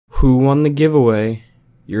Who won the giveaway?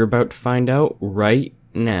 You're about to find out right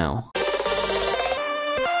now.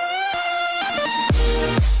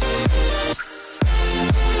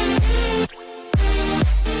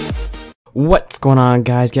 What's going on,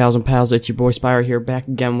 guys, gals, and pals? It's your boy Spyro here, back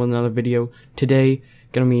again with another video. Today,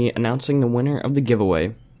 gonna be announcing the winner of the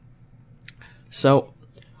giveaway. So,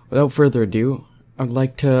 without further ado, I'd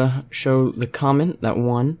like to show the comment that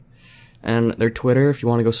won and their Twitter. If you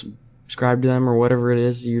want to go subscribe to them or whatever it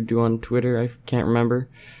is you do on Twitter, I can't remember,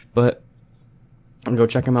 but go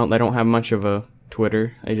check them out. They don't have much of a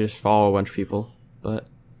Twitter. I just follow a bunch of people, but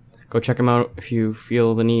go check them out if you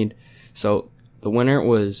feel the need. So the winner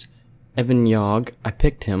was Evan Yog. I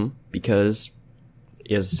picked him because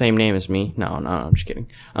he has the same name as me. No, I'm just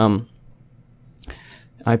kidding.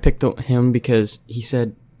 I picked him because he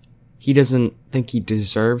said he doesn't think he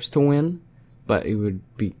deserves to win, but it would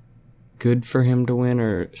be good for him to win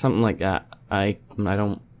or something like that. I'm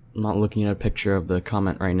not looking at a picture of the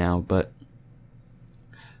comment right now, but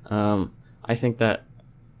I think that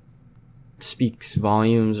speaks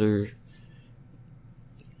volumes, or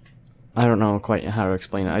I don't know quite how to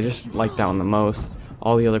explain it. I just like that one the most.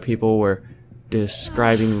 All the other people were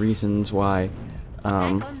describing reasons why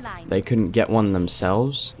they couldn't get one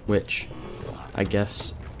themselves, which I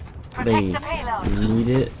guess they need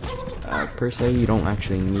it. Per se, you don't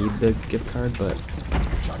actually need the gift card, but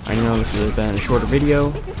I know this has been a shorter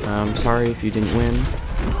video. Sorry if you didn't win,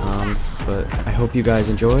 but I hope you guys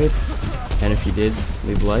enjoyed, and if you did,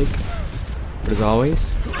 leave a like. But as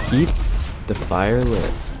always, keep the fire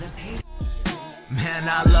lit. Man,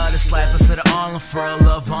 I love this life, I set it all on for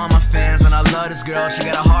love all my fans. And I love this girl, she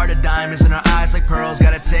got a heart of diamonds and her eyes like pearls.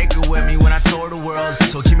 Gotta take her with me when I tour the world,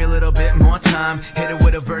 so give me a little bit more time. Hit it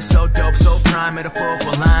with a verse so dope, so prime,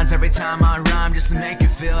 metaphorical lines every time I rhyme, just to make you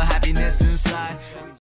feel happiness inside.